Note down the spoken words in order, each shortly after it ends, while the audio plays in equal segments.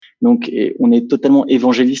Donc, on est totalement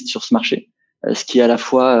évangéliste sur ce marché, ce qui est à la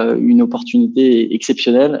fois une opportunité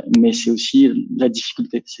exceptionnelle, mais c'est aussi la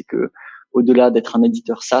difficulté. C'est que au-delà d'être un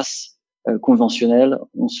éditeur SaaS conventionnel,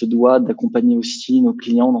 on se doit d'accompagner aussi nos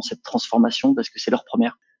clients dans cette transformation parce que c'est leur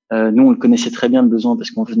première. Nous, on le connaissait très bien le besoin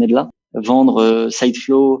parce qu'on venait de là. Vendre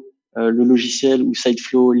Sideflow, le logiciel, ou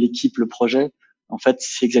Sideflow, l'équipe, le projet, en fait,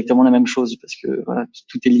 c'est exactement la même chose parce que voilà,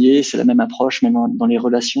 tout est lié, c'est la même approche, même dans les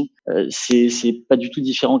relations. C'est pas du tout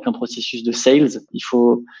différent qu'un processus de sales. Il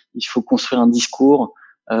faut construire un discours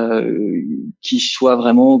qui soit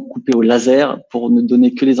vraiment coupé au laser pour ne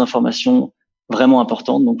donner que les informations vraiment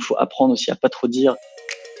importantes. Donc, il faut apprendre aussi à pas trop dire.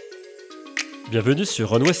 Bienvenue sur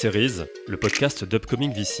Runway Series, le podcast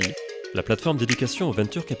d'Upcoming VC, la plateforme d'éducation au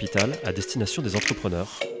venture capital à destination des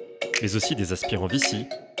entrepreneurs, mais aussi des aspirants VC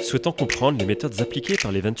souhaitant comprendre les méthodes appliquées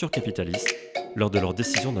par les venture capitalistes lors de leur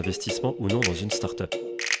décision d'investissement ou non dans une startup.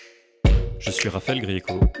 Je suis Raphaël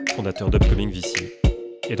Grieco, fondateur d'Upcoming VC,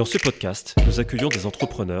 et dans ce podcast, nous accueillons des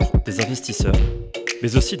entrepreneurs, des investisseurs,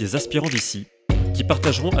 mais aussi des aspirants VC qui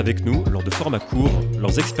partageront avec nous, lors de formats courts,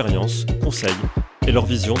 leurs expériences, conseils et leur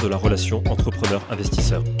vision de la relation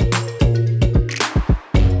entrepreneur-investisseur.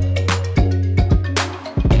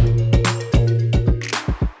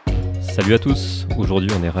 Salut à tous, aujourd'hui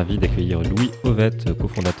on est ravis d'accueillir Louis Ovette,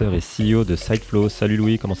 cofondateur et CEO de Sideflow. Salut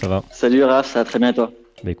Louis, comment ça va ? Salut Raph, ça va très bien et toi ?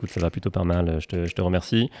 Écoute, ça va plutôt pas mal, je te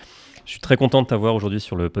remercie. Je suis très content de t'avoir aujourd'hui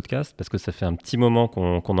sur le podcast parce que ça fait un petit moment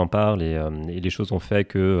qu'on en parle et les choses ont fait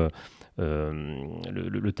que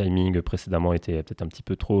le timing précédemment était peut-être un petit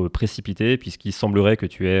peu trop précipité puisqu'il semblerait que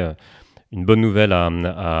tu aies une bonne nouvelle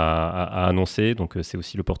à annoncer. Donc c'est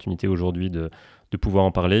aussi l'opportunité aujourd'hui de pouvoir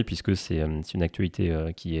en parler puisque c'est une actualité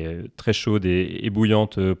qui est très chaude et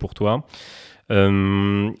bouillante pour toi.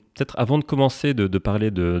 Peut-être avant de commencer de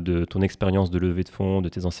parler de ton expérience de levée de fonds, de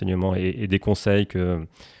tes enseignements et des conseils que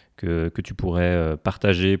tu pourrais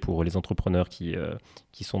partager pour les entrepreneurs qui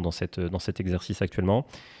sont dans cet exercice actuellement.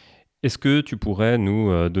 Est-ce que tu pourrais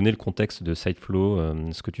nous donner le contexte de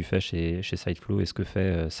Sideflow, ce que tu fais chez Sideflow et ce que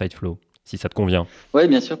fait Sideflow, si ça te convient ? Oui,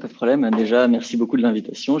 bien sûr, pas de problème. Déjà, merci beaucoup de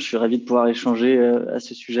l'invitation. Je suis ravi de pouvoir échanger à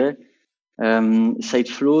ce sujet.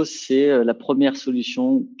 Sideflow, c'est la première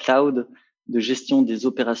solution cloud de gestion des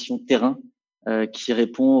opérations terrain qui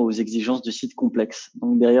répond aux exigences de sites complexes.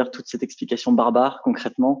 Donc derrière toute cette explication barbare,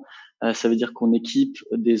 concrètement, ça veut dire qu'on équipe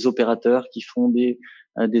des opérateurs qui font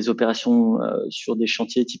des opérations sur des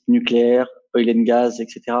chantiers type nucléaire, oil and gas,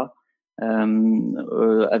 etc.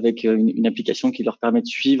 Avec une application qui leur permet de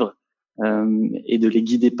suivre et de les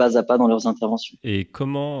guider pas à pas dans leurs interventions. Et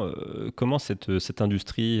comment cette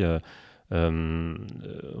industrie on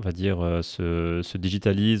va dire, se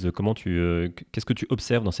digitalise. Qu'est-ce que tu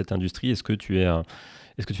observes dans cette industrie ? Est-ce que tu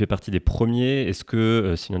fais partie des premiers ? Est-ce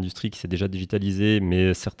que c'est une industrie qui s'est déjà digitalisée,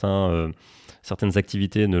 mais certaines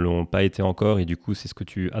activités ne l'ont pas été encore, et du coup, c'est ce que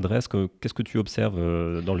tu adresses ? Qu'est-ce que tu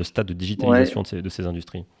observes dans le stade de digitalisation de ces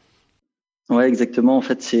industries ? Ouais, exactement. En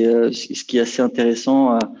fait, c'est ce qui est assez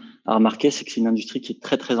intéressant à remarquer, c'est que c'est une industrie qui est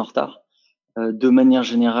très, très en retard. De manière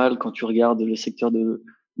générale, quand tu regardes le secteur de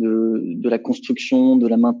la construction, de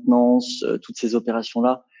la maintenance, toutes ces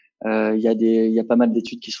opérations-là, il y a pas mal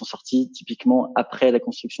d'études qui sont sorties. Typiquement, après la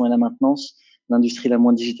construction et la maintenance, l'industrie la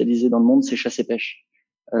moins digitalisée dans le monde, c'est chasse et pêche.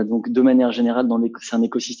 Donc, de manière générale, c'est un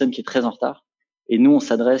écosystème qui est très en retard. Et nous, on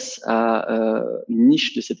s'adresse à une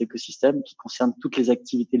niche de cet écosystème qui concerne toutes les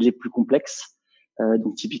activités les plus complexes.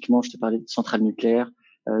 Donc, typiquement, je te parlais de centrales nucléaires,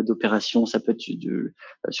 d'opérations, ça peut être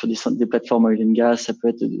sur des plateformes oil and gas, ça peut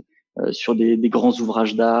être sur des grands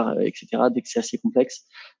ouvrages d'art, etc. Dès que c'est assez complexe,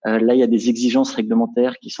 là il y a des exigences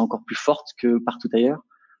réglementaires qui sont encore plus fortes que partout ailleurs.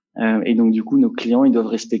 Et donc du coup, nos clients ils doivent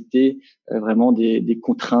respecter vraiment des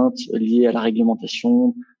contraintes liées à la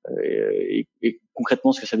réglementation. Et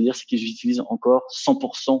concrètement, ce que ça veut dire, c'est qu'ils utilisent encore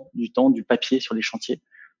 100% du temps du papier sur les chantiers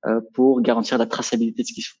pour garantir la traçabilité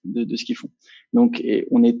de ce qu'ils font. Donc,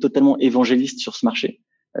 on est totalement évangéliste sur ce marché,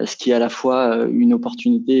 ce qui est à la fois une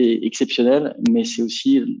opportunité exceptionnelle, mais c'est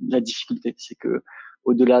aussi la difficulté. C'est que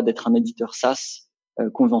au-delà d'être un éditeur SaaS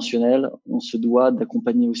conventionnel, on se doit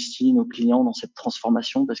d'accompagner aussi nos clients dans cette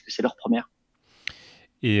transformation parce que c'est leur première.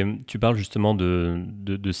 Et tu parles justement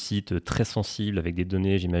de sites très sensibles avec des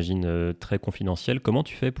données, j'imagine, très confidentielles. Comment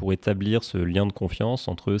tu fais pour établir ce lien de confiance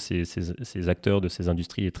entre ces acteurs de ces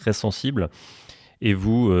industries très sensibles et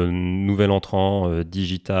vous, nouvel entrant,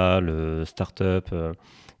 digital, start-up,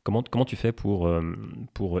 comment tu fais pour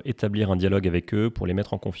établir un dialogue avec eux, pour les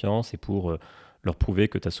mettre en confiance et pour leur prouver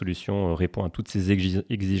que ta solution répond à toutes ces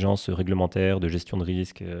exigences réglementaires de gestion de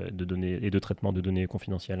risque, de données et de traitement de données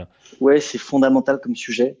confidentielles ? Ouais, c'est fondamental comme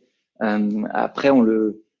sujet. Après,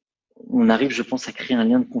 on arrive, je pense, à créer un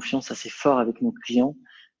lien de confiance assez fort avec nos clients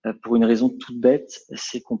pour une raison toute bête,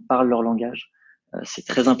 c'est qu'on parle leur langage. C'est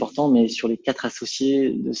très important, mais sur les 4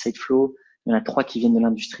 associés de Sideflow, il y en a 3 qui viennent de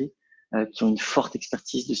l'industrie, qui ont une forte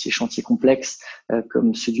expertise de ces chantiers complexes,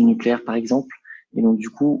 comme ceux du nucléaire, par exemple. Et donc, du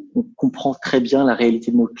coup, on comprend très bien la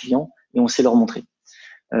réalité de nos clients et on sait leur montrer.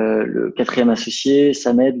 Le 4e associé,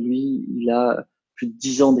 Samed, lui, il a plus de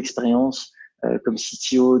 10 ans d'expérience comme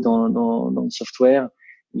CTO dans le software.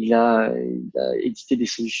 Il a édité des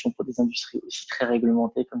solutions pour des industries aussi très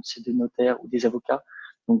réglementées comme celles des notaires ou des avocats.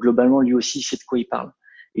 Donc globalement, lui aussi, il sait de quoi il parle.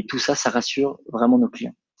 Et tout ça, ça rassure vraiment nos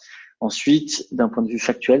clients. Ensuite, d'un point de vue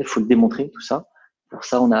factuel, il faut le démontrer, tout ça. Pour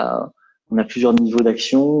ça, on a plusieurs niveaux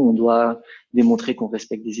d'action. On doit démontrer qu'on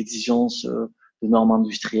respecte des exigences de normes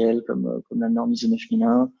industrielles comme la norme ISO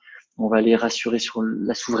 9001. On va les rassurer sur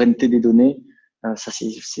la souveraineté des données. Ça,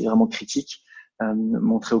 c'est vraiment critique.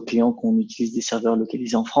 Montrer aux clients qu'on utilise des serveurs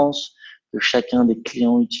localisés en France, que chacun des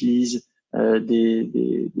clients utilise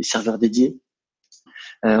des serveurs dédiés.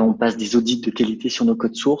 On passe des audits de qualité sur nos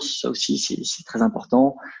codes sources, ça aussi c'est très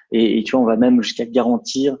important. Et tu vois, on va même jusqu'à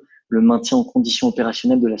garantir le maintien en condition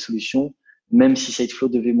opérationnelle de la solution, même si Sideflow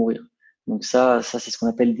devait mourir. Donc ça c'est ce qu'on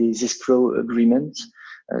appelle des escrow agreements.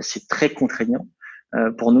 C'est très contraignant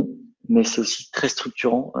pour nous, mais c'est aussi très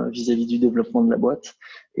structurant vis-à-vis du développement de la boîte.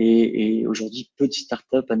 Et aujourd'hui, peu de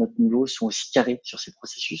startups à notre niveau sont aussi carrés sur ces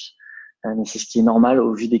processus, mais c'est ce qui est normal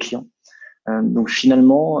au vu des clients. Donc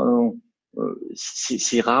finalement,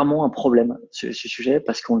 c'est rarement un problème ce sujet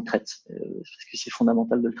parce qu'on le traite, parce que c'est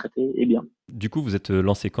fondamental de le traiter et bien. Du coup, vous êtes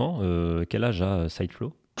lancé quand? Quel âge a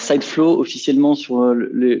Sideflow? Sideflow officiellement sur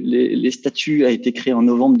les statuts a été créé en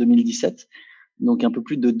novembre 2017, donc un peu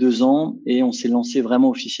plus de 2 ans, et on s'est lancé vraiment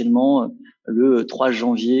officiellement le 3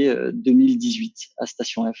 janvier 2018 à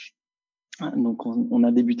Station F. Donc on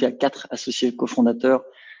a débuté à 4 associés cofondateurs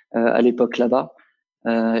à l'époque là-bas.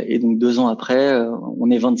 Et donc 2 ans après, on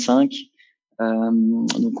est 25.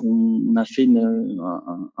 Donc on a fait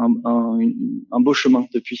un beau chemin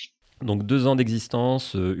depuis. Donc 2 ans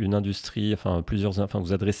d'existence, une industrie, enfin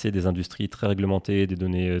vous adressez des industries très réglementées, des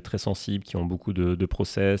données très sensibles qui ont beaucoup de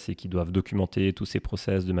process et qui doivent documenter tous ces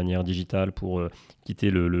process de manière digitale pour quitter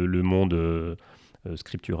le monde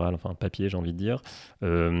scriptural, enfin papier j'ai envie de dire. Vous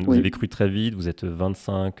Oui. avez cru très vite, vous êtes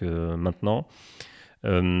 25 maintenant.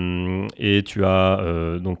 Et tu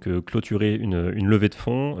as donc clôturé une levée de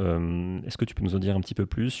fonds. Est-ce que tu peux nous en dire un petit peu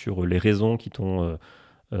plus sur les raisons qui t'ont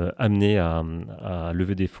amené à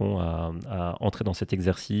lever des fonds, à entrer dans cet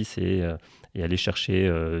exercice et aller chercher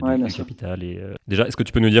Ouais, bien du sûr. capital Déjà, est-ce que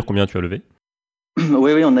tu peux nous dire combien tu as levé?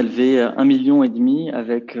 Oui, on a levé 1,5 million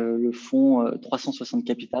avec le fonds 360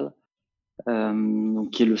 Capital, donc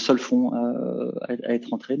qui est le seul fonds à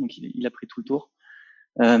être entré. Donc il a pris tout le tour.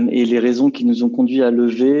 Et les raisons qui nous ont conduit à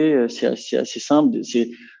lever, c'est assez simple.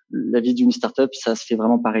 C'est la vie d'une startup, ça se fait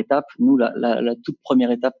vraiment par étapes. Nous, la toute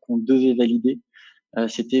première étape qu'on devait valider,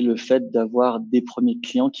 c'était le fait d'avoir des premiers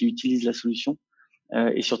clients qui utilisent la solution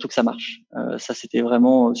et surtout que ça marche. Ça, c'était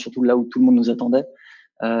vraiment surtout là où tout le monde nous attendait.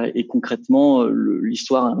 Et concrètement,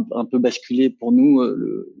 l'histoire a un peu basculé pour nous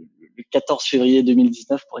le 14 février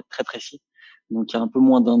 2019, pour être très précis. Donc, il y a un peu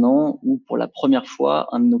moins d'un an, où pour la première fois,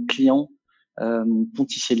 un de nos clients,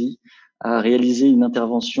 Ponticelli, a réalisé une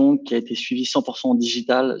intervention qui a été suivie 100% en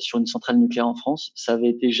digital sur une centrale nucléaire en France. Ça avait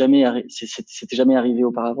été c'était jamais arrivé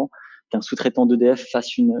auparavant qu'un sous-traitant d'EDF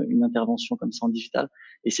fasse une intervention comme ça en digital.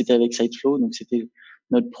 Et c'était avec Sideflow, donc c'était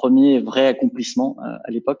notre premier vrai accomplissement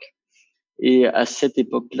à l'époque. Et à cette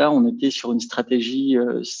époque-là, on était sur une stratégie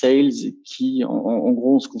sales qui, en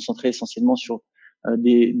gros, on se concentrait essentiellement sur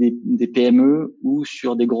des PME ou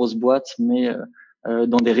sur des grosses boîtes, mais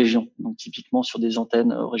dans des régions. Donc, typiquement sur des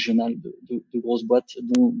antennes régionales de grosses boîtes,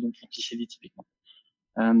 dont Ponticelli, typiquement.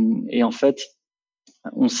 Et en fait,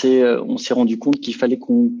 on s'est rendu compte qu'il fallait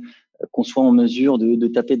qu'on soit en mesure de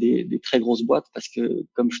taper des très grosses boîtes parce que,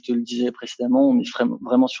 comme je te le disais précédemment, on est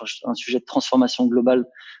vraiment sur un sujet de transformation globale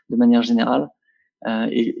de manière générale.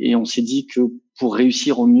 Et on s'est dit que pour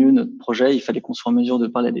réussir au mieux notre projet, il fallait qu'on soit en mesure de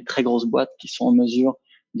parler à des très grosses boîtes qui sont en mesure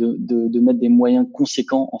de mettre des moyens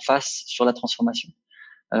conséquents en face sur la transformation.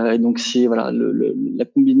 Et donc c'est voilà la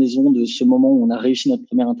combinaison de ce moment où on a réussi notre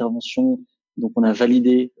première intervention, donc on a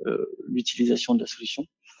validé l'utilisation de la solution,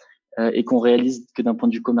 et qu'on réalise que d'un point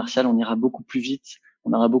de vue commercial, on ira beaucoup plus vite,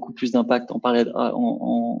 on aura beaucoup plus d'impact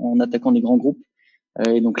en attaquant des grands groupes.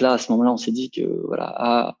 Et donc là, à ce moment-là, on s'est dit que voilà,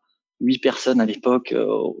 à 8 personnes à l'époque,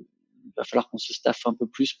 il va falloir qu'on se staffe un peu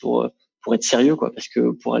plus pour être sérieux, quoi, parce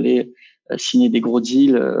que pour aller signer des gros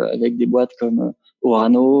deals avec des boîtes comme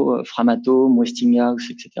Orano, Framatome, Westinghouse,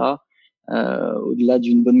 etc. Au-delà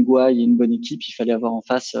d'une bonne gouaille et une bonne équipe, il fallait avoir en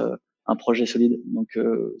face un projet solide. Donc,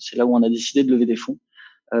 c'est là où on a décidé de lever des fonds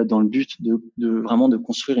dans le but de vraiment de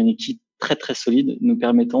construire une équipe très très solide, nous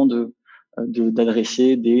permettant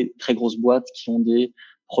d'adresser des très grosses boîtes qui ont des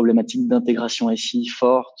problématiques d'intégration SI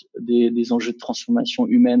fortes, des enjeux de transformation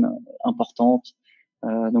humaine importantes.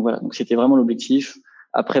 Donc voilà, donc c'était vraiment l'objectif.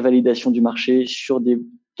 Après validation du marché sur des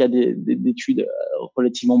cas d'études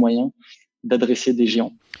relativement moyens, d'adresser des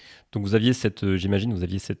géants. Donc vous aviez j'imagine, vous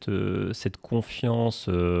aviez cette confiance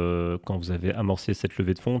quand vous avez amorcé cette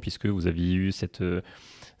levée de fonds, puisque vous aviez eu ce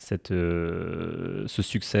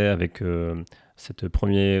succès avec ce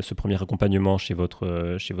premier accompagnement chez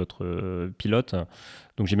votre pilote.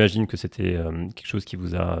 Donc j'imagine que c'était quelque chose qui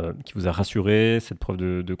vous a rassuré, cette preuve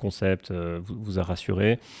de concept vous a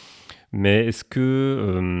rassuré. Mais est-ce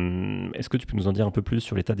que tu peux nous en dire un peu plus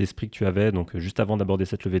sur l'état d'esprit que tu avais donc juste avant d'aborder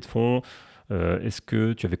cette levée de fonds? Est-ce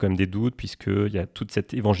que tu avais quand même des doutes puisqu'il y a toute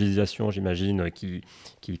cette évangélisation, j'imagine, qui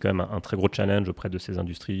est quand même un très gros challenge auprès de ces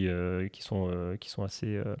industries qui sont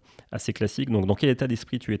assez classiques. Donc dans quel état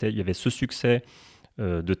d'esprit tu étais? Il y avait ce succès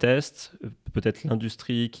de test, peut-être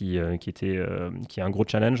l'industrie qui est un gros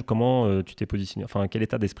challenge. Comment tu t'es positionné? Enfin, quel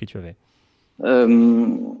état d'esprit tu avais?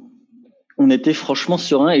 On était franchement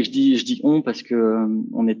serein et je dis on parce que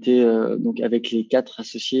on était donc avec les 4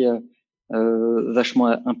 associés vachement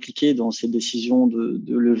impliqués dans ces décisions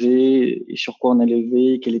de lever et sur quoi on allait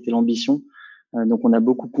lever, quelle était l'ambition. Donc on a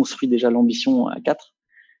beaucoup construit déjà l'ambition à 4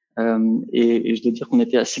 et je dois dire qu'on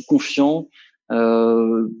était assez confiants,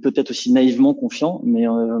 peut-être aussi naïvement confiants,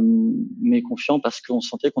 mais confiants parce qu'on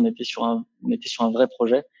sentait qu'on était sur un vrai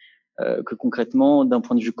projet, que concrètement d'un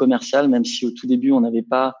point de vue commercial, même si au tout début on n'avait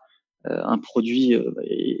pas un produit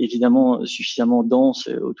évidemment suffisamment dense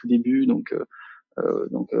au tout début, donc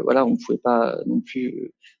voilà, on ne pouvait pas non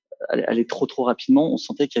plus aller trop rapidement. On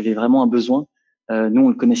sentait qu'il y avait vraiment un besoin. Nous, on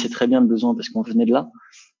le connaissait très bien le besoin parce qu'on venait de là,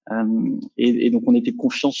 et donc on était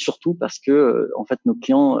confiants surtout parce que en fait nos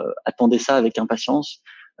clients attendaient ça avec impatience,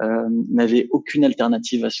 n'avaient aucune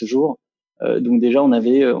alternative à ce jour. Donc déjà on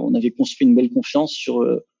avait construit une belle confiance sur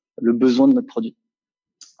le besoin de notre produit.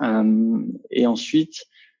 Et ensuite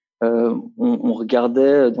on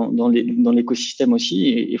regardait dans l'écosystème aussi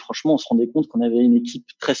et franchement, on se rendait compte qu'on avait une équipe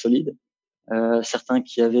très solide. Certains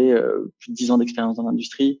qui avaient plus de 10 ans d'expérience dans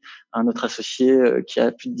l'industrie, un autre associé qui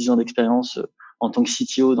a plus de 10 ans d'expérience en tant que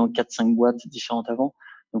CTO dans 4-5 boîtes différentes avant.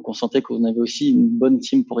 Donc, on sentait qu'on avait aussi une bonne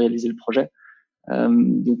team pour réaliser le projet.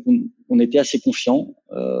 Donc, on était assez confiants.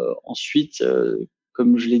 Ensuite,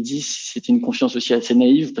 comme je l'ai dit, c'était une confiance aussi assez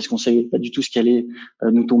naïve parce qu'on savait pas du tout ce qui allait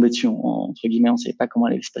nous tomber dessus, entre guillemets. On savait pas comment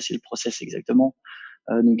allait se passer le process exactement.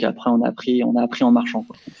 Donc après, on a appris en marchant,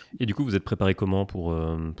 quoi. Et du coup, vous êtes préparé comment pour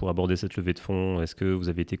aborder cette levée de fonds? Est-ce que vous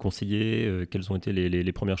avez été conseillé? Quelles ont été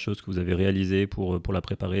les premières choses que vous avez réalisées pour la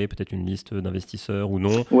préparer? Peut-être une liste d'investisseurs ou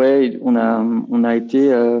non? Ouais, on a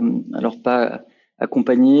été alors pas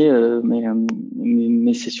accompagné,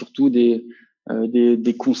 mais c'est surtout des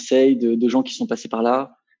conseils de gens qui sont passés par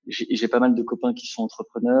là. J'ai pas mal de copains qui sont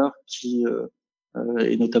entrepreneurs,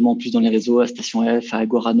 et notamment en plus dans les réseaux, à Station F, à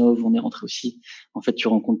Agoranov, on est rentré aussi. En fait, tu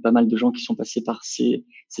rencontres pas mal de gens qui sont passés par ces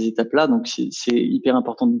étapes-là, donc c'est hyper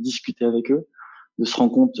important de discuter avec eux, de se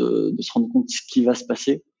rendre compte de ce qui va se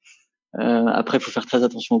passer. Après, il faut faire très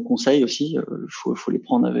attention aux conseils aussi. Faut les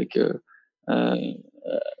prendre avec euh,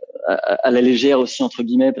 à la légère aussi entre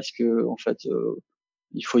guillemets parce que en fait,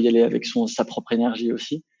 il faut y aller avec sa propre énergie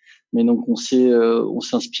aussi. Mais donc on s'est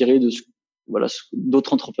inspiré de voilà ce que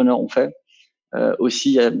d'autres entrepreneurs ont fait.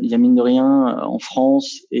 Aussi, il y a mine de rien en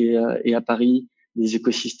France et à Paris des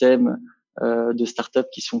écosystèmes de startups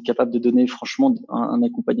qui sont capables de donner franchement un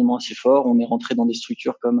accompagnement assez fort. On est rentré dans des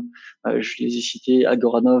structures comme, je les ai cités,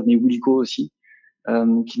 Agoranov, mais Wilco aussi,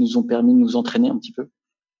 qui nous ont permis de nous entraîner un petit peu.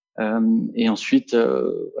 Et ensuite,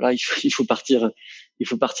 voilà, il faut partir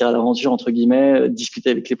à l'aventure entre guillemets, discuter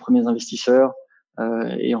avec les premiers investisseurs.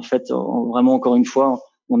 Et en fait, vraiment encore une fois,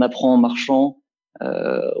 on apprend en marchant.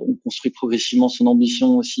 On construit progressivement son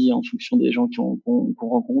ambition aussi en fonction des gens qu'on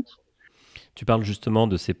rencontre. Tu parles justement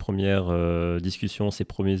de ces premières discussions, ces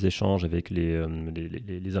premiers échanges avec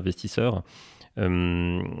les investisseurs.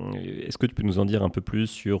 Est-ce que tu peux nous en dire un peu plus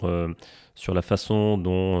sur la façon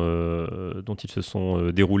dont ils se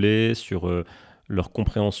sont déroulés, sur leur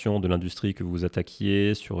compréhension de l'industrie que vous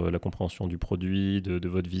attaquiez, sur la compréhension du produit, de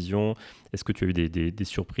votre vision? Est-ce que tu as eu des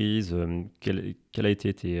surprises? Quelle a été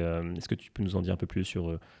est-ce que tu peux nous en dire un peu plus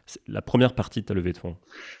sur la première partie de ta levée de fonds?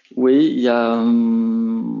 Oui, il y a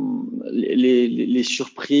les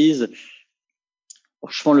surprises.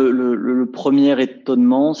 Franchement, le premier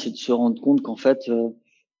étonnement, c'est de se rendre compte qu'en fait,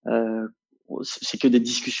 c'est que des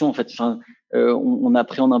discussions en fait. Enfin, on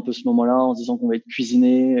appréhende un peu ce moment-là en se disant qu'on va être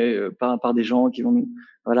cuisiné par des gens qui vont nous,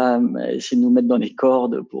 voilà, essayer de nous mettre dans les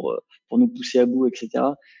cordes pour nous pousser à bout, etc.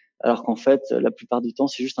 Alors qu'en fait, la plupart du temps,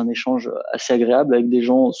 c'est juste un échange assez agréable avec des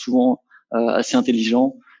gens souvent assez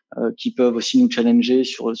intelligents qui peuvent aussi nous challenger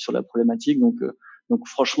sur la problématique. Donc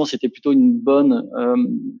franchement, c'était plutôt une bonne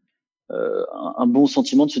un bon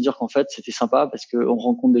sentiment de se dire qu'en fait c'était sympa parce qu'on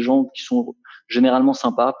rencontre des gens qui sont généralement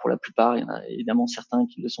sympas pour la plupart. Il y en a évidemment certains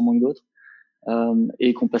qui le sont moins que d'autres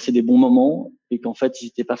et qu'on passait des bons moments et qu'en fait ils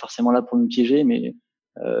n'étaient pas forcément là pour nous piéger, mais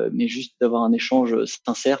juste d'avoir un échange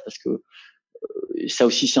sincère parce que ça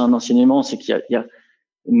aussi c'est un enseignement, c'est qu'il y a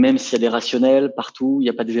même s'il y a des rationnels partout, il n'y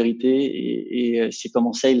a pas de vérité et c'est comme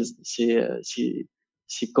en sales,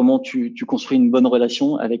 c'est comment tu construis une bonne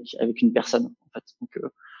relation avec une personne en fait. Donc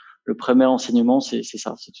le premier enseignement, c'est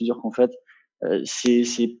ça, c'est de dire qu'en fait,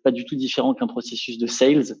 c'est pas du tout différent qu'un processus de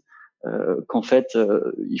sales, qu'en fait,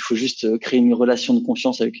 il faut juste créer une relation de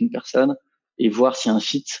confiance avec une personne et voir s'il y a un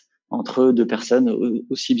fit entre deux personnes,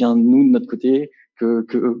 aussi bien nous de notre côté que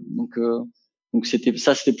eux. Donc c'était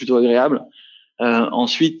plutôt agréable.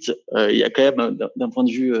 Ensuite, il y a quand même d'un point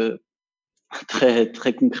de vue très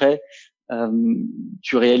très concret,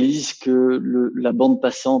 tu réalises que la bande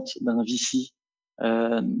passante d'un VC,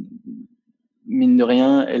 euh, mine de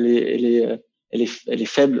rien, elle est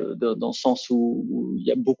faible dans le sens où il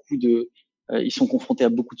y a ils sont confrontés à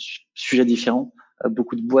beaucoup de sujets différents, à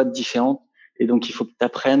beaucoup de boîtes différentes, et donc il faut que tu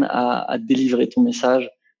apprennes à délivrer ton message,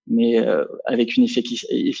 mais avec une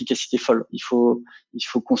efficacité folle. Il faut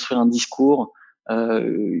construire un discours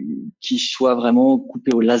qui soit vraiment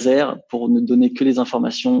coupé au laser pour ne donner que les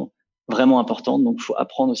informations vraiment importantes. Donc, il faut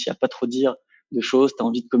apprendre aussi à pas trop dire de choses. Tu as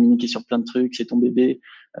envie de communiquer sur plein de trucs, c'est ton bébé,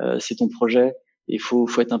 c'est ton projet. Et il faut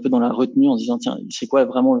être un peu dans la retenue en se disant, tiens, c'est quoi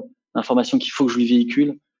vraiment l'information qu'il faut que je lui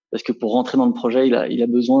véhicule? Parce que pour rentrer dans le projet, il a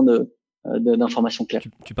besoin d'informations claires.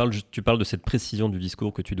 Tu parles de cette précision du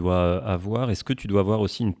discours que tu dois avoir. Est-ce que tu dois avoir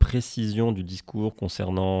aussi une précision du discours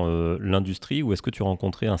concernant l'industrie ou est-ce que tu as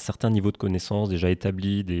rencontré un certain niveau de connaissance déjà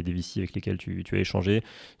établi des VC avec lesquels tu as échangé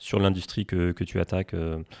sur l'industrie que tu attaques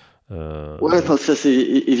Ouais, enfin, ça c'est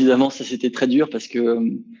évidemment ça c'était très dur parce que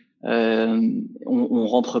on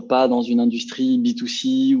rentre pas dans une industrie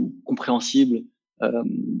B2C ou compréhensible euh,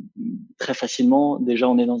 très facilement. Déjà,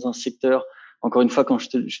 on est dans un secteur. Encore une fois, quand je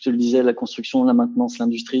te le disais, la construction, la maintenance,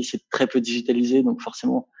 l'industrie, c'est très peu digitalisé, donc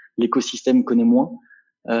forcément l'écosystème connaît moins.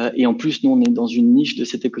 Et en plus, nous, on est dans une niche de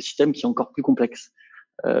cet écosystème qui est encore plus complexe.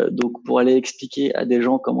 Donc, pour aller expliquer à des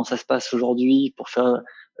gens comment ça se passe aujourd'hui, pour faire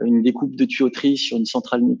une découpe de tuyauterie sur une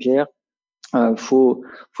centrale nucléaire, faut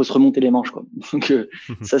se remonter les manches, quoi. Donc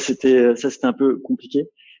ça c'était un peu compliqué.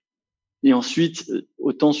 Et ensuite,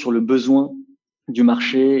 autant sur le besoin du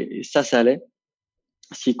marché, et ça allait.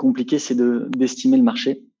 Ce qui est compliqué, c'est d'estimer le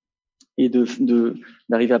marché et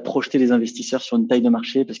d'arriver à projeter les investisseurs sur une taille de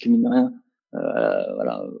marché, parce que mine de rien,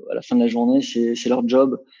 voilà, à la fin de la journée, c'est leur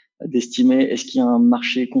job d'estimer est-ce qu'il y a un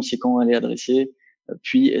marché conséquent à aller adresser,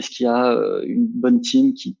 puis est-ce qu'il y a une bonne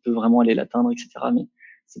team qui peut vraiment aller l'atteindre, etc. Mais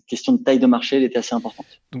cette question de taille de marché, elle était assez importante.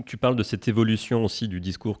 Donc tu parles de cette évolution aussi du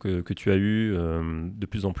discours que tu as eu, de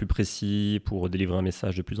plus en plus précis pour délivrer un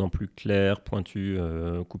message de plus en plus clair, pointu,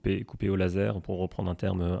 coupé au laser, pour reprendre un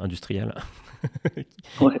terme industriel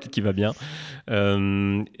Ouais. qui va bien.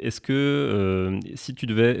 Est-ce que si tu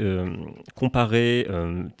devais comparer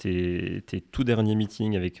tes tout derniers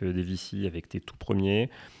meetings avec des VC, avec tes tout premiers,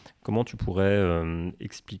 comment tu pourrais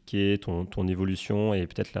expliquer ton évolution et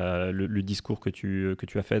peut-être le discours que tu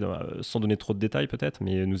as fait, sans donner trop de détails peut-être,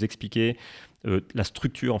 mais nous expliquer la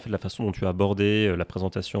structure, en fait, la façon dont tu as abordé la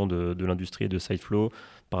présentation de l'industrie et de Sideflow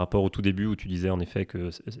par rapport au tout début où tu disais en effet que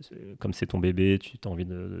comme c'est ton bébé, tu as envie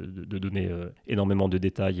de donner énormément de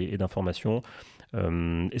détails et d'informations.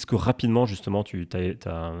 Est-ce que rapidement, justement, tu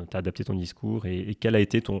as adapté ton discours et quel a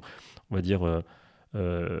été on va dire,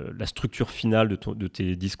 la structure finale de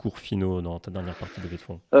tes discours finaux dans ta dernière partie de levée de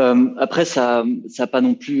fonds? Après, ça n'a pas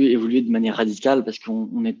non plus évolué de manière radicale parce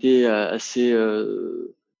qu'on était assez,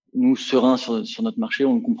 nous, sereins sur notre marché,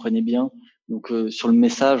 on le comprenait bien. Donc, sur le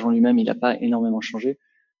message en lui-même, il n'a pas énormément changé.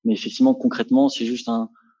 Mais effectivement, concrètement, c'est juste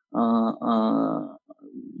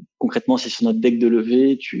concrètement, c'est sur notre deck de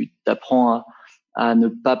levée. Tu t'apprends à ne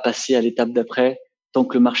pas passer à l'étape d'après. Tant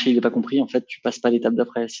que le marché n'est pas compris, en fait, tu passes pas à l'étape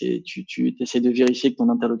d'après. Tu essaies de vérifier que ton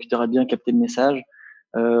interlocuteur a bien capté le message.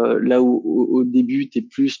 Là où au début, tu es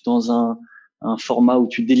plus dans un format où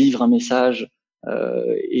tu délivres un message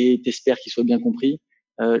et t'espères qu'il soit bien compris.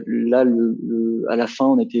 Là, à la fin,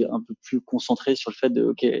 on était un peu plus concentré sur le fait de,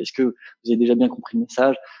 ok, est-ce que vous avez déjà bien compris le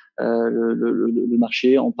message, le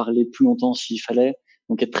marché, en parler plus longtemps s'il fallait.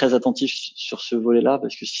 Donc être très attentif sur ce volet-là,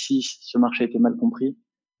 parce que si ce marché était mal compris,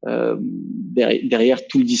 derrière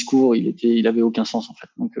tout le discours, il avait aucun sens en fait.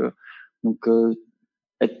 Donc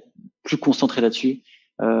être plus concentré là-dessus.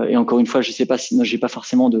 Et encore une fois, je sais pas si j'ai pas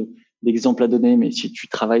forcément d'exemple à donner, mais si tu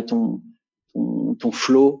travailles ton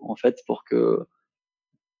flow en fait pour que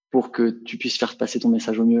tu puisses faire passer ton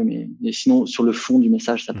message au mieux. Mais sinon, sur le fond du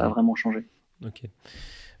message, ça n'a pas vraiment changé. Ok.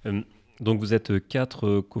 Donc vous êtes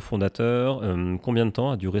 4 cofondateurs. Combien de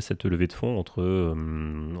temps a duré cette levée de fonds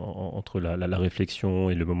entre la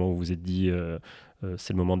réflexion et le moment où vous vous êtes dit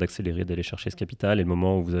c'est le moment d'accélérer, d'aller chercher ce capital, et le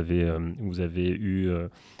moment où vous avez eu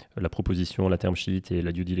la proposition, la term sheet et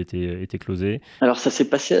la due deal était closée? Alors ça s'est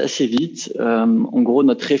passé assez vite. En gros,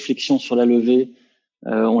 notre réflexion sur la levée,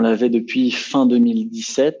 on l'avait depuis fin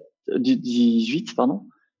 2018, pardon.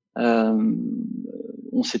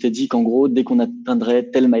 On s'était dit qu'en gros, dès qu'on atteindrait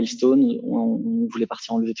tel milestone, on voulait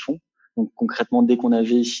partir en levée de fonds. Donc concrètement, dès qu'on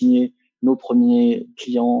avait signé nos premiers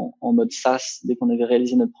clients en mode SaaS, dès qu'on avait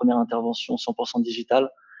réalisé notre première intervention 100% digitale,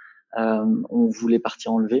 on voulait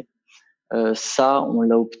partir en levée. Ça, on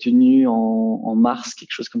l'a obtenu en mars,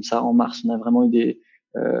 quelque chose comme ça. En mars, on a vraiment eu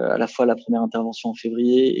à la fois la première intervention en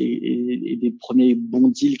février et des premiers bons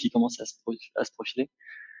deals qui commencent à se profiler.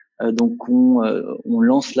 Donc, on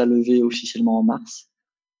lance la levée officiellement en mars.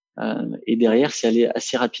 Et derrière, c'est allé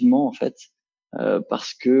assez rapidement, en fait,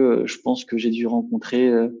 parce que je pense que j'ai dû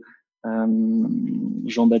rencontrer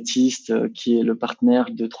Jean-Baptiste, qui est le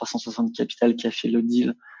partenaire de 360 Capital, qui a fait le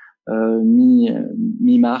deal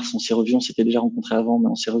mi-mars. On s'est revus, on s'était déjà rencontrés avant, mais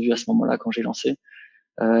on s'est revus à ce moment-là quand j'ai lancé.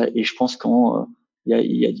 Et je pense il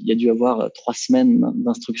y a dû avoir 3 semaines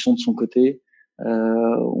d'instruction de son côté.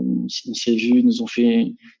 On s'est vus, nous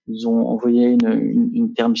ont envoyé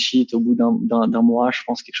une term sheet au bout d'un mois, je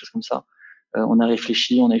pense, quelque chose comme ça. On a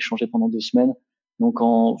réfléchi, on a échangé pendant 2 semaines. Donc,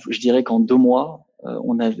 je dirais qu'en 2 mois,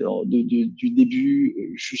 on a du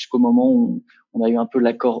début jusqu'au moment où on a eu un peu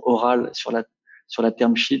l'accord oral sur la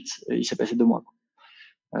term sheet. Il s'est passé 2 mois.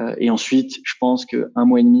 Et ensuite, je pense qu'un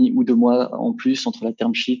mois et demi ou 2 mois en plus entre la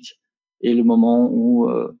term sheet et le moment où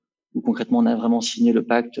concrètement on a vraiment signé le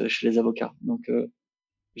pacte chez les avocats. Donc,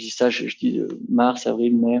 je dis ça, je dis mars,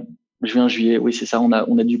 avril, mai, juin, juillet. Oui, c'est ça. On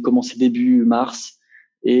a dû commencer début mars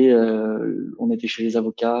et on était chez les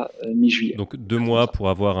avocats mi-juillet. Donc 2 mois pour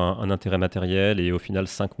avoir un intérêt matériel, et au final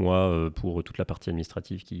 5 mois pour toute la partie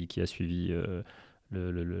administrative qui a suivi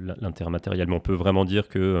l'intérêt matériel. Mais on peut vraiment dire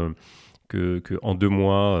que en 2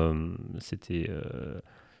 mois,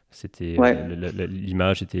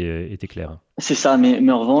 l'image était claire. C'est ça,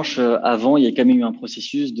 mais en revanche, avant, il y a quand même eu un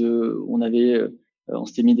processus on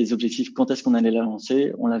s'était mis des objectifs, quand est-ce qu'on allait la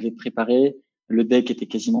lancer, on l'avait préparé, le deck était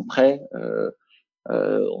quasiment prêt,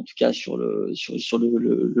 en tout cas sur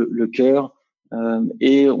le cœur,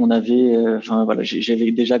 et on avait, enfin voilà,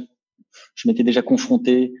 je m'étais déjà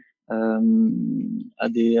confronté à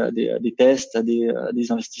des tests, à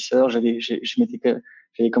des investisseurs. J'avais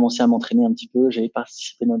commencé à m'entraîner un petit peu. J'avais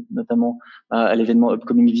participé notamment à l'événement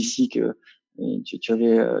Upcoming VC que tu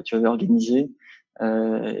avais organisé.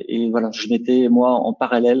 Et voilà, je m'étais moi en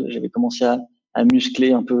parallèle, j'avais commencé à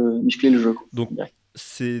muscler le jeu. Donc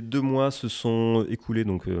ces 2 mois se sont écoulés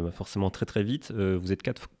donc forcément très très vite. Vous êtes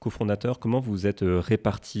 4 cofondateurs. Comment vous êtes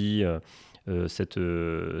répartis cet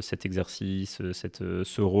exercice,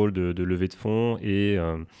 ce rôle de levée de fonds et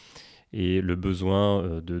le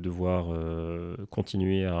besoin de devoir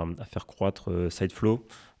continuer à faire croître Sideflow?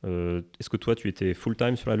 Est-ce que toi, tu étais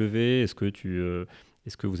full-time sur la levée? Est-ce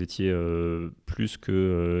que vous étiez plus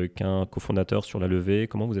qu'un cofondateur sur la levée?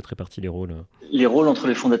 Comment vous êtes répartis les rôles? Les rôles entre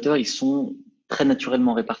les fondateurs, ils sont très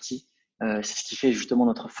naturellement répartis. C'est ce qui fait justement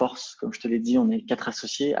notre force. Comme je te l'ai dit, on est 4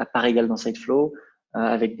 associés à part égale dans Sideflow,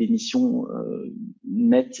 avec des missions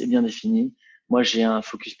nettes et bien définies. Moi, j'ai un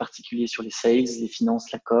focus particulier sur les sales, les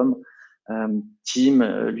finances, la com.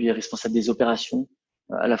 Tim, lui, est responsable des opérations,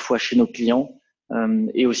 à la fois chez nos clients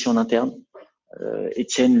et aussi en interne.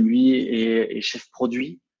 Étienne, lui, est chef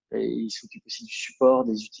produit. Et il s'occupe aussi du support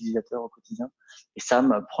des utilisateurs au quotidien. Et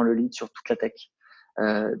Sam prend le lead sur toute la tech.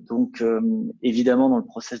 Donc, évidemment, dans le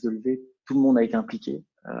process de levée, tout le monde a été impliqué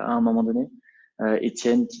à un moment donné.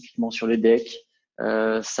 Étienne, typiquement sur le deck.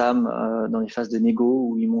 Sam, dans les phases de négo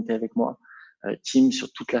où il montait avec moi. Tim,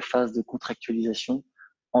 sur toute la phase de contractualisation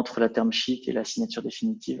entre la term sheet et la signature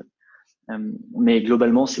définitive. Mais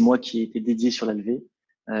globalement, c'est moi qui ai été dédié sur la levée.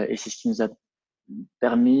 Et c'est ce qui nous a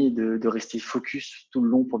permis de rester focus tout le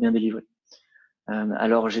long pour bien délivrer.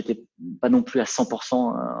 Alors, j'étais pas non plus à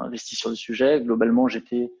 100% investi sur le sujet. Globalement,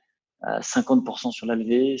 j'étais à 50% sur la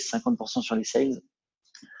levée, 50% sur les sales.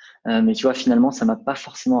 Mais tu vois, finalement, ça m'a pas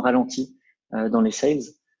forcément ralenti dans les sales.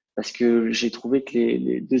 parce que j'ai trouvé que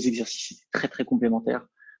les deux exercices étaient très très complémentaires,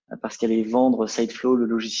 parce qu'aller vendre Sideflow, le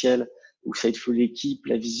logiciel, ou Sideflow l'équipe,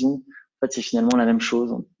 la vision, en fait c'est finalement la même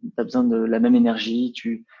chose. Tu as besoin de la même énergie,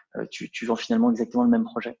 tu vends finalement exactement le même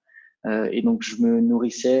projet. Et donc je me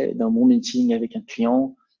nourrissais d'un bon meeting avec un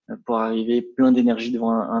client pour arriver plein d'énergie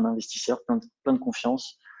devant un investisseur, plein de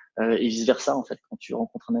confiance, et vice versa en fait. Quand tu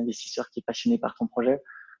rencontres un investisseur qui est passionné par ton projet,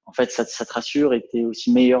 en fait ça te rassure et tu es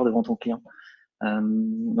aussi meilleur devant ton client.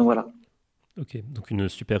 Donc voilà. Ok, donc une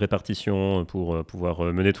super répartition pour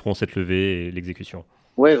pouvoir mener de front cette levée et l'exécution.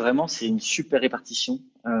 Ouais, vraiment, c'est une super répartition.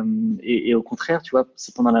 Et au contraire, tu vois,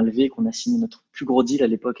 c'est pendant la levée qu'on a signé notre plus gros deal à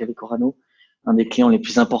l'époque avec Orano, un des clients les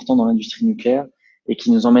plus importants dans l'industrie nucléaire, et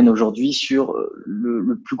qui nous emmène aujourd'hui sur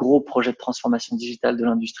le plus gros projet de transformation digitale de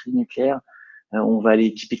l'industrie nucléaire. On va aller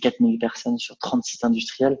équiper 4000 personnes sur 30 sites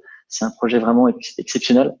industriels. C'est un projet vraiment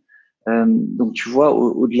exceptionnel. Donc tu vois,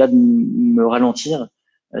 au-delà de me ralentir,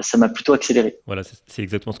 ça m'a plutôt accéléré. Voilà, c'est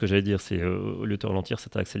exactement ce que j'allais dire. C'est au lieu de te ralentir, ça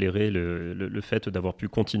t'a accéléré le fait d'avoir pu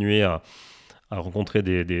continuer à rencontrer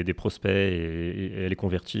des prospects et à les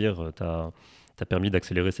convertir. T'as permis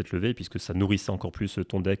d'accélérer cette levée puisque ça nourrissait encore plus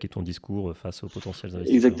ton deck et ton discours face aux potentiels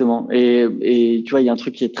investisseurs. Exactement. Et tu vois, il y a un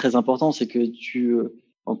truc qui est très important, c'est que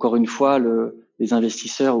encore une fois, les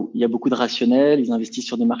investisseurs, il y a beaucoup de rationnel, ils investissent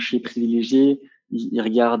sur des marchés privilégiés, ils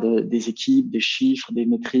regardent des équipes, des chiffres, des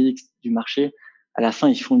métriques du marché. À la fin,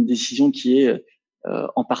 ils font une décision qui est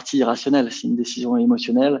en partie irrationnelle, c'est une décision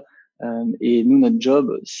émotionnelle. Et nous, notre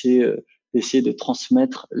job, c'est d'essayer de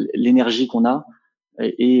transmettre l'énergie qu'on a.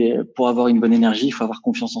 Et pour avoir une bonne énergie, il faut avoir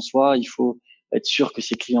confiance en soi, il faut être sûr que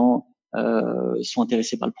ses clients sont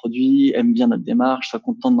intéressés par le produit, aiment bien notre démarche, soient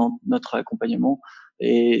contents de notre accompagnement.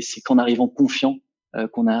 Et c'est qu'en arrivant confiant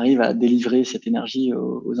qu'on arrive à délivrer cette énergie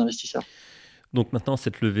aux investisseurs. Donc maintenant,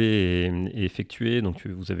 cette levée est effectuée, donc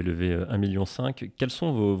vous avez levé 1,5 million. Quelles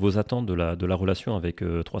sont vos attentes de la relation avec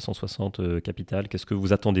 360 Capital? Qu'est-ce que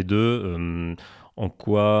vous attendez d'eux? En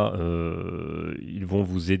quoi ils vont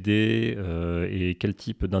vous aider? Et quel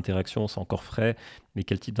type d'interaction? C'est encore frais, mais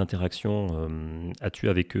quel type d'interaction as-tu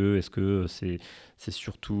avec eux? Est-ce que c'est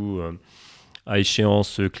surtout à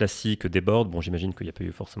échéance classique des boards? Bon, j'imagine qu'il n'y a pas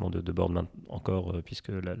eu forcément de board encore, puisque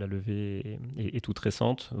la levée est toute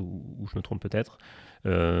récente, ou je me trompe peut-être.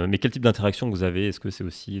 Mais quel type d'interaction vous avez? Est-ce que c'est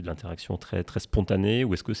aussi de l'interaction très, très spontanée,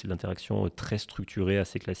 ou est-ce que c'est de l'interaction très structurée,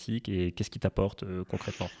 assez classique? Et qu'est-ce qui t'apporte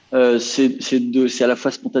concrètement? C'est à la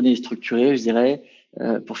fois spontané et structuré, je dirais,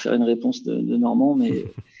 pour faire une réponse de Normand, mais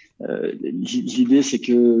l'idée c'est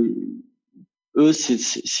que eux,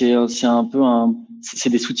 c'est un peu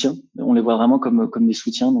c'est des soutiens. On les voit vraiment comme des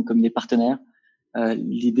soutiens, donc comme des partenaires.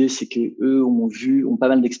 L'idée, c'est que eux ont pas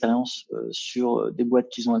mal d'expérience sur des boîtes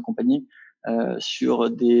qu'ils ont accompagnées, sur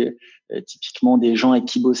typiquement des gens avec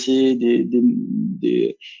qui bosser, donc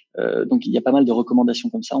il y a pas mal de recommandations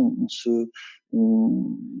comme ça. On,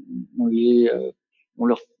 on les, on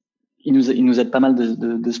leur ils nous aident pas mal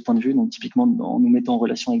de ce point de vue. Donc, typiquement, en nous mettant en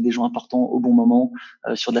relation avec des gens importants au bon moment,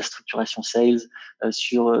 sur de la structuration sales,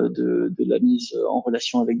 sur de la mise en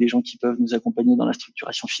relation avec des gens qui peuvent nous accompagner dans la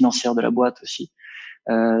structuration financière de la boîte aussi.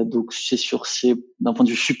 Donc, d'un point de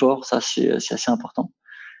vue support, ça, c'est assez important.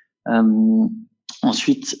 Euh,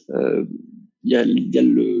 Ensuite, il y a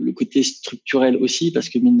le côté structurel aussi, parce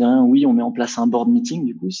que mine de rien, oui, on met en place un board meeting.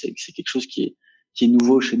 Du coup, c'est quelque chose qui est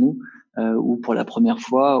nouveau chez nous, où pour la première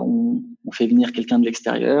fois, on fait venir quelqu'un de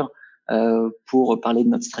l'extérieur pour parler de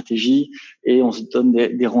notre stratégie, et on se donne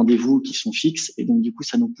des rendez-vous qui sont fixes, et donc du coup,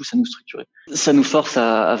 ça nous pousse à nous structurer. Ça nous force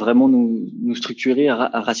à vraiment nous structurer,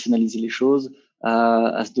 à rationaliser les choses,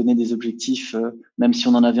 à se donner des objectifs, même si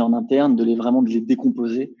on en avait en interne, de les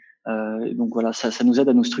décomposer. Donc voilà, ça nous aide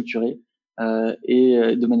à nous structurer.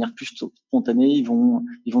 Et de manière plus spontanée, ils vont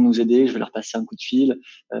nous aider. Je vais leur passer un coup de fil.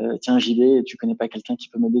 Tiens, JB, tu connais pas quelqu'un qui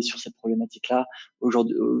peut m'aider sur cette problématique-là?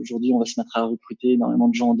 Aujourd'hui, on va se mettre à recruter énormément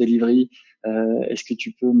de gens en delivery. Est-ce que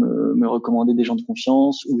tu peux me recommander des gens de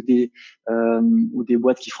confiance ou des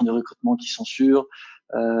boîtes qui font des recrutements qui sont sûrs?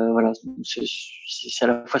 Voilà, c'est à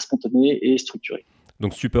la fois spontané et structuré.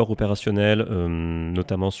 Donc support opérationnel,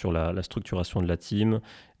 notamment sur la structuration de la team,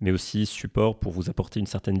 mais aussi support pour vous apporter une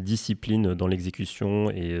certaine discipline dans l'exécution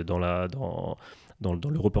et dans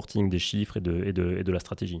le reporting des chiffres et de la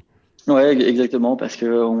stratégie. Ouais, exactement, parce que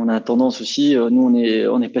on a tendance aussi, nous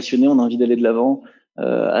on est passionné, on a envie d'aller de l'avant,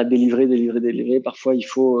 à délivrer. Parfois il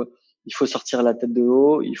faut sortir la tête de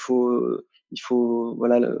haut, il faut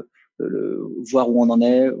voilà voir où on en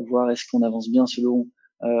est, voir est-ce qu'on avance bien selon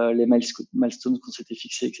les milestones qu'on s'était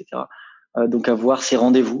fixés, etc. Donc avoir ces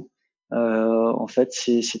rendez-vous en fait,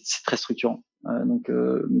 c'est très structurant.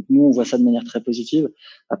 Nous, on voit ça de manière très positive.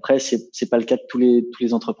 Après, c'est pas le cas de tous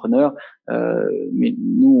les entrepreneurs, mais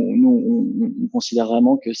nous, on considère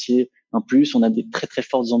vraiment que c'est un plus. On a des très très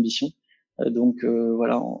fortes ambitions.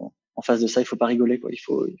 Voilà, en face de ça, il faut pas rigoler, quoi. Il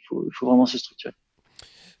faut vraiment se structurer.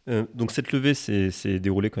 Donc cette levée s'est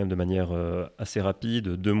déroulée quand même de manière assez rapide,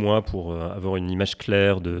 2 mois pour avoir une image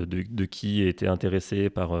claire de qui était intéressé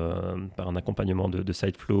par un accompagnement de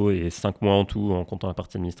Sideflow et 5 mois en tout en comptant la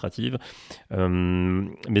partie administrative.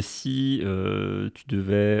 Mais si tu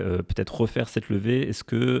devais peut-être refaire cette levée, est-ce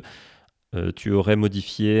que tu aurais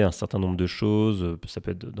modifié un certain nombre de choses? Ça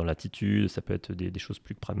peut être dans l'attitude, ça peut être des choses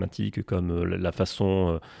plus pragmatiques comme la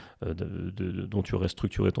façon dont tu aurais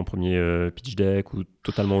structuré ton premier pitch deck ou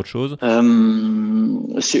totalement autre chose?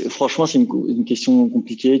 Franchement, c'est une question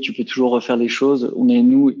compliquée. Tu peux toujours refaire les choses. On est,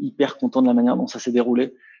 nous, hyper contents de la manière dont ça s'est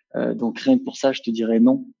déroulé. Donc, rien que pour ça, je te dirais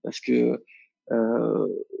non. Parce que, euh,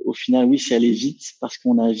 au final, oui, c'est allé vite. Parce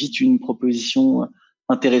qu'on a vite eu une proposition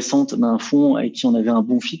intéressante d'un fonds avec qui on avait un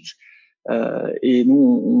bon fit. Et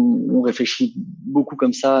nous, on réfléchit beaucoup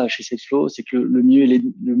comme ça chez Salesflow. C'est que le mieux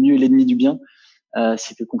est l'ennemi du bien.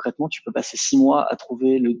 C'est que concrètement, tu peux passer 6 mois à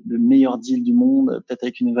trouver le meilleur deal du monde, peut-être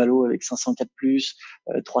avec une valo avec 504 plus,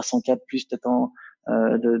 304 plus peut-être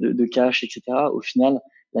de cash, etc. Au final,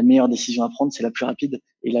 la meilleure décision à prendre, c'est la plus rapide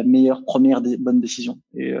et la meilleure première bonne décision.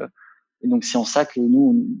 Et donc c'est en ça que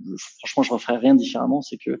nous, franchement, je referais rien différemment.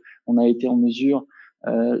 C'est que on a été en mesure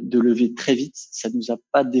de lever très vite. Ça nous a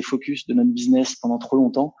pas défocus de notre business pendant trop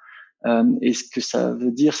longtemps. Et ce que ça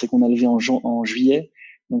veut dire, c'est qu'on a levé en juillet.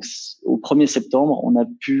 Donc, au 1er septembre, on a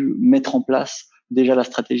pu mettre en place déjà la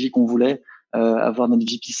stratégie qu'on voulait, avoir notre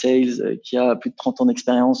VP Sales qui a plus de 30 ans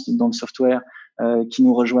d'expérience dans le software, qui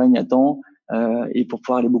nous rejoigne à temps, et pour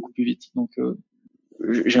pouvoir aller beaucoup plus vite. Donc,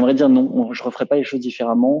 j'aimerais dire non, je referais pas les choses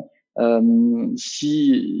différemment.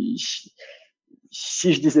 Si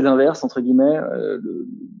je disais l'inverse, entre guillemets,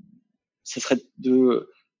 ce serait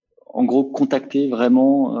en gros, contacter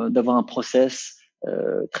vraiment, d'avoir un process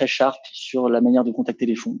très sharp sur la manière de contacter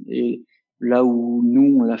les fonds. Et là où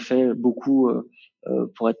nous, on l'a fait beaucoup,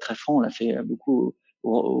 pour être très franc, on l'a fait beaucoup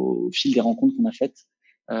au fil des rencontres qu'on a faites.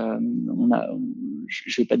 Euh,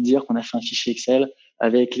 je vais pas te dire qu'on a fait un fichier Excel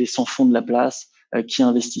avec les 100 fonds de la place, qui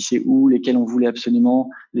investissaient où, lesquels on voulait absolument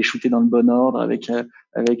les shooter dans le bon ordre, avec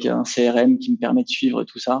un CRM qui me permet de suivre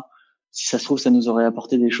tout ça. Si ça se trouve, ça nous aurait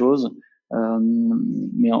apporté des choses. Euh,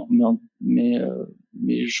 mais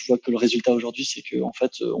je vois que le résultat aujourd'hui, c'est que en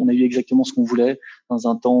fait, on a eu exactement ce qu'on voulait dans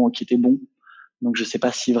un temps qui était bon. Donc, je sais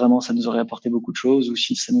pas si vraiment ça nous aurait apporté beaucoup de choses ou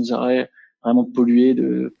si ça nous aurait vraiment pollué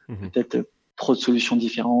de Mhm. peut-être trop de solutions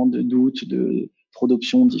différentes, de doutes, de trop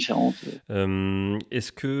d'options différentes.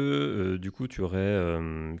 Est-ce que du coup tu aurais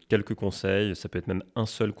quelques conseils, ça peut être même un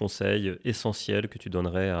seul conseil essentiel que tu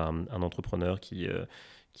donnerais à un entrepreneur qui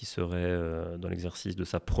serait dans l'exercice de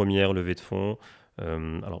sa première levée de fonds?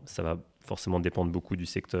 Alors ça va forcément dépendre beaucoup du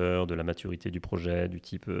secteur, de la maturité du projet, du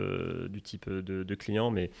type de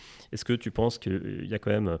client, mais est-ce que tu penses qu'il y a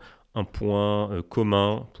quand même un point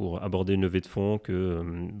commun pour aborder une levée de fonds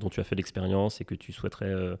dont tu as fait l'expérience et que tu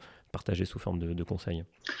souhaiterais partager sous forme de conseils?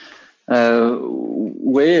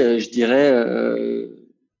 Ouais, je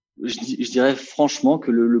dirais franchement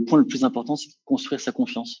que le point le plus important, c'est de construire sa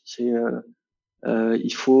confiance.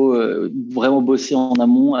 Il faut vraiment bosser en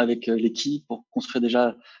amont avec l'équipe pour construire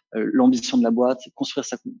déjà l'ambition de la boîte, construire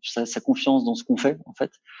sa confiance dans ce qu'on fait en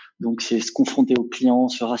fait. Donc c'est se confronter aux clients,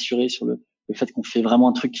 se rassurer sur le fait qu'on fait vraiment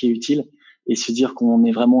un truc qui est utile et se dire qu'on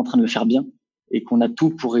est vraiment en train de le faire bien et qu'on a tout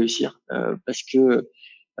pour réussir, parce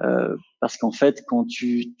qu'en fait, quand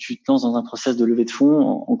tu te lances dans un process de levée de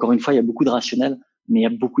fonds, encore une fois, il y a beaucoup de rationnel, mais il y a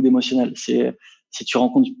beaucoup d'émotionnel. Si tu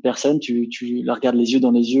rencontres une personne, tu la regardes les yeux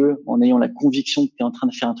dans les yeux en ayant la conviction que tu es en train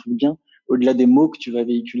de faire un truc bien. Au-delà des mots que tu vas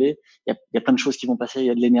véhiculer, il y a plein de choses qui vont passer. Il y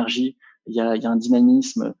a de l'énergie, il y a un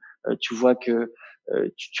dynamisme. Tu vois que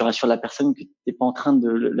tu rassures la personne que tu n'es pas en train de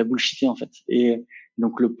la bullshiter en fait. Et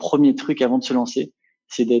donc le premier truc avant de se lancer,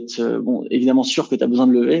 c'est d'être bon, évidemment sûr que tu as besoin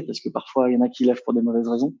de lever parce que parfois il y en a qui lèvent pour des mauvaises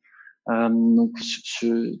raisons. Donc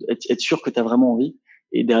être sûr que tu as vraiment envie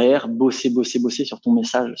et derrière bosser sur ton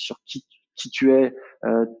message, sur qui tu es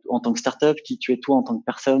en tant que startup, qui tu es toi en tant que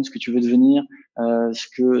personne, ce que tu veux devenir, ce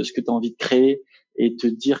que tu as envie de créer et te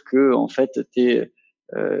dire que en fait t'es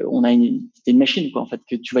une machine quoi en fait,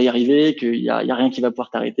 que tu vas y arriver, qu'il y a rien qui va pouvoir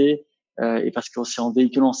t'arrêter, et parce que c'est en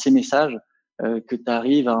véhiculant ces messages que tu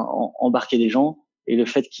arrives à embarquer des gens et le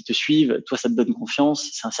fait qu'ils te suivent, toi ça te donne confiance,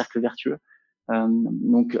 c'est un cercle vertueux.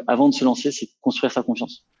 Donc avant de se lancer, c'est construire sa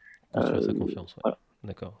confiance. Construire sa confiance, ouais. Voilà.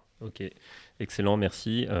 D'accord. Ok, excellent,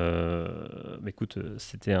 merci. Écoute,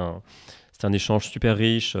 c'était un échange super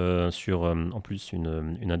riche sur en plus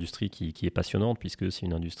une industrie qui est passionnante puisque c'est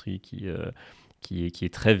une industrie qui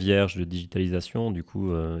est très vierge de digitalisation. Du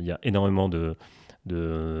coup, il y a énormément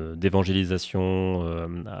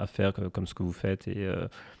d'évangélisation à faire comme ce que vous faites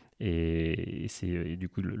et du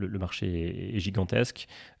coup le marché est gigantesque.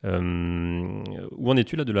 Où en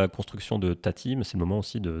es-tu là de la construction de ta team? C'est le moment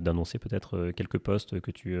aussi d'annoncer peut-être quelques postes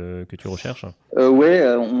que tu recherches. Ouais,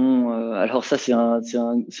 alors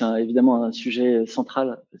ça évidemment un sujet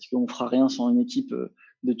central parce qu'on fera rien sans une équipe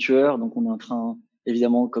de tueurs. Donc on est en train,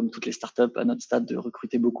 évidemment, comme toutes les startups à notre stade, de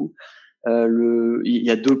recruter beaucoup. Il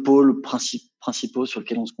y a deux pôles principaux sur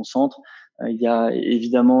lesquels on se concentre. Il y a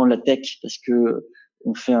évidemment la tech parce que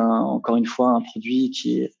on fait encore une fois un produit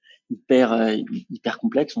qui est hyper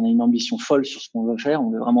complexe. On a une ambition folle sur ce qu'on veut faire. On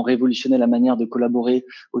veut vraiment révolutionner la manière de collaborer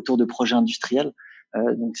autour de projets industriels.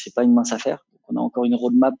 Donc c'est pas une mince affaire. Donc, on a encore une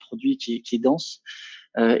roadmap produit qui est dense.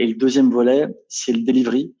 Et le deuxième volet, c'est le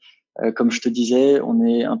delivery. Comme je te disais, on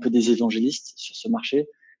est un peu des évangélistes sur ce marché.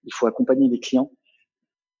 Il faut accompagner les clients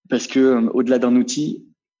parce que au-delà d'un outil,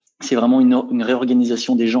 c'est vraiment une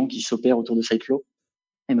réorganisation des gens qui s'opèrent autour de Siteflow.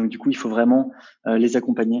 Et donc du coup, il faut vraiment les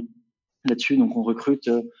accompagner là-dessus. Donc on recrute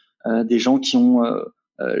des gens qui ont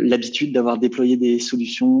l'habitude d'avoir déployé des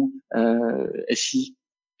solutions SI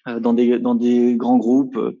dans des grands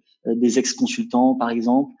groupes, des ex-consultants par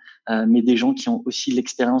exemple, mais des gens qui ont aussi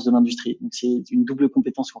l'expérience de l'industrie. Donc c'est une double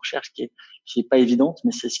compétence qu'on recherche qui est pas évidente,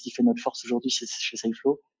 mais c'est ce qui fait notre force aujourd'hui chez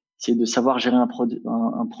Siteflow, c'est de savoir gérer un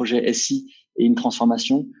projet SI et une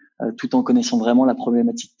transformation tout en connaissant vraiment la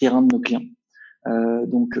problématique terrain de nos clients.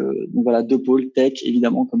 Donc voilà, deux pôles, tech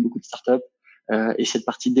évidemment comme beaucoup de startups, et cette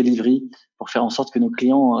partie delivery pour faire en sorte que nos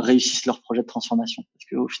clients réussissent leur projet de transformation. Parce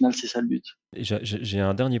qu'au final, c'est ça le but. Et j'ai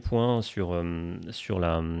un dernier point sur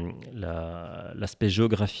l'aspect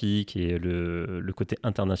géographique et le côté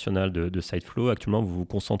international de Siteflow. Actuellement, vous vous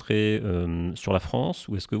concentrez sur la France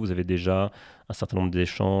ou est-ce que vous avez déjà un certain nombre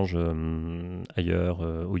d'échanges ailleurs,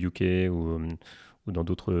 au UK ou dans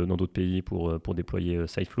d'autres pays pour déployer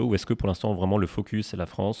Siteflow? Ou est-ce que pour l'instant, vraiment, le focus, c'est la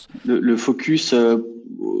France? Le focus,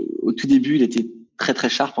 au tout début, il était très très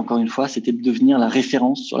sharp, encore une fois, c'était de devenir la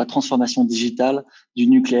référence sur la transformation digitale du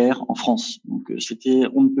nucléaire en France. Donc c'était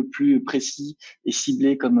on ne peut plus précis et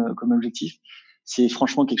ciblé comme objectif. C'est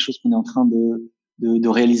franchement quelque chose qu'on est en train de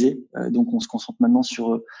réaliser. Donc on se concentre maintenant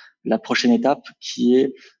sur la prochaine étape qui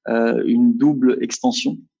est une double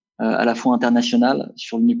extension à la fois internationale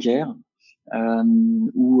sur le nucléaire,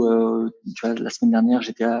 où tu vois, la semaine dernière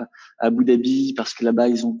j'étais à Abu Dhabi parce que là-bas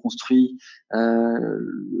ils ont construit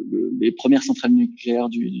les premières centrales nucléaires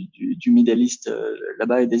du Middle East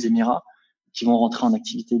là-bas et des Émirats qui vont rentrer en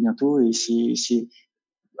activité bientôt. Et c'est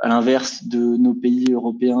à l'inverse de nos pays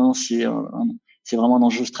européens, c'est vraiment un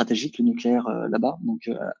enjeu stratégique le nucléaire là-bas. Donc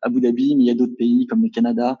Abu Dhabi, mais il y a d'autres pays comme le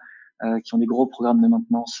Canada qui ont des gros programmes de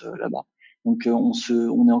maintenance là-bas. Donc on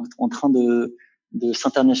est en train de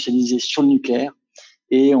s'internationaliser sur le nucléaire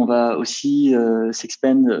et on va aussi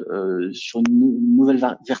s'expand sur une nouvelle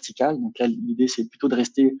verticale. Donc là, l'idée, c'est plutôt de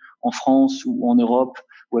rester en France ou en Europe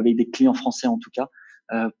ou avec des clients français en tout cas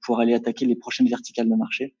pour aller attaquer les prochaines verticales de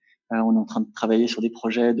marché. On est en train de travailler sur des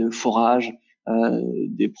projets de forage,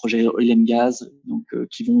 des projets oil and gas, donc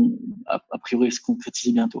qui vont a priori se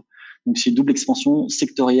concrétiser bientôt. Donc c'est une double expansion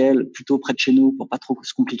sectorielle plutôt près de chez nous pour pas trop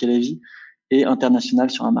se compliquer la vie et internationale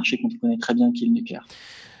sur un marché qu'on connaît très bien qui est le nucléaire.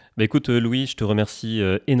 Bah écoute, Louis, je te remercie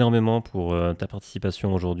énormément pour ta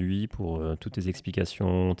participation aujourd'hui, pour toutes tes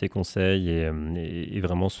explications, tes conseils et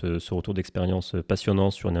vraiment ce retour d'expérience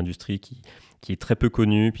passionnant sur une industrie qui est très peu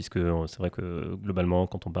connue, puisque c'est vrai que globalement,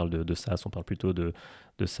 quand on parle de SaaS, on parle plutôt de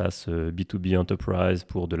SaaS B2B Enterprise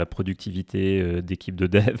pour de la productivité d'équipes de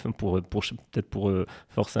dev, peut-être pour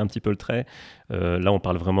forcer un petit peu le trait. Là, on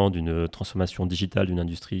parle vraiment d'une transformation digitale d'une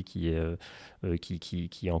industrie qui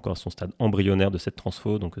est encore à son stade embryonnaire de cette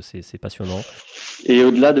transfo, donc c'est passionnant. Et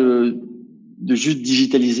au-delà de juste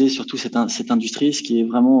digitaliser surtout cette industrie, ce qui est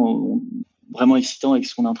vraiment excitant avec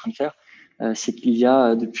ce qu'on est en train de faire, c'est qu'il y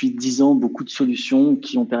a depuis 10 ans beaucoup de solutions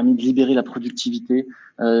qui ont permis de libérer la productivité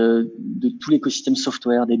de tout l'écosystème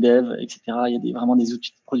software, des devs, etc. Il y a vraiment des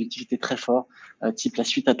outils de productivité très forts, type la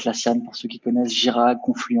suite Atlassian, pour ceux qui connaissent, Jira,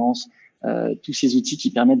 Confluence, tous ces outils qui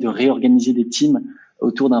permettent de réorganiser des teams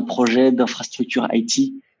autour d'un projet d'infrastructure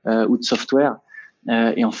IT ou de software.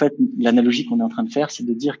 Et en fait, l'analogie qu'on est en train de faire, c'est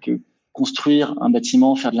de dire que construire un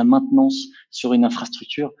bâtiment, faire de la maintenance sur une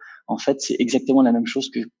infrastructure, en fait, c'est exactement la même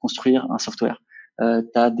chose que construire un software. Tu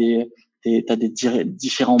as Tu as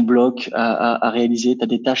différents blocs à réaliser, tu as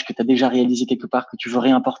des tâches que tu as déjà réalisées quelque part, que tu veux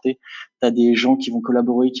réimporter, tu as des gens qui vont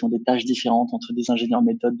collaborer, qui ont des tâches différentes entre des ingénieurs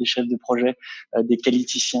méthodes, des chefs de projet, des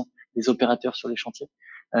qualiticiens, des opérateurs sur les chantiers.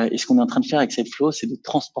 Et ce qu'on est en train de faire avec SafeFlow, c'est de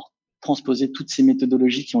transposer toutes ces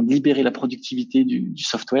méthodologies qui ont libéré la productivité du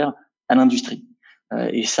software à l'industrie.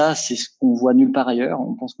 Et ça, c'est ce qu'on voit nulle part ailleurs.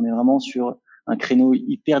 On pense qu'on est vraiment sur un créneau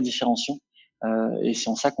hyper différenciant. Et c'est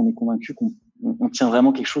en ça qu'on est convaincu qu'on tient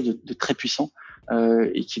vraiment quelque chose de très puissant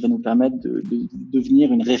et qui va nous permettre de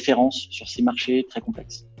devenir une référence sur ces marchés très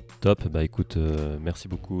complexes. Top, bah écoute, merci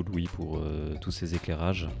beaucoup Louis pour tous ces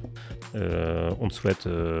éclairages. On te souhaite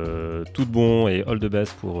tout de bon et all the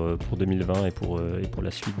best pour 2020 et pour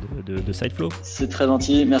la suite de SafeFlow. C'est très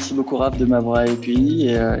gentil, merci beaucoup Raph de m'avoir accueilli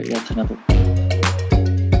et à très bientôt.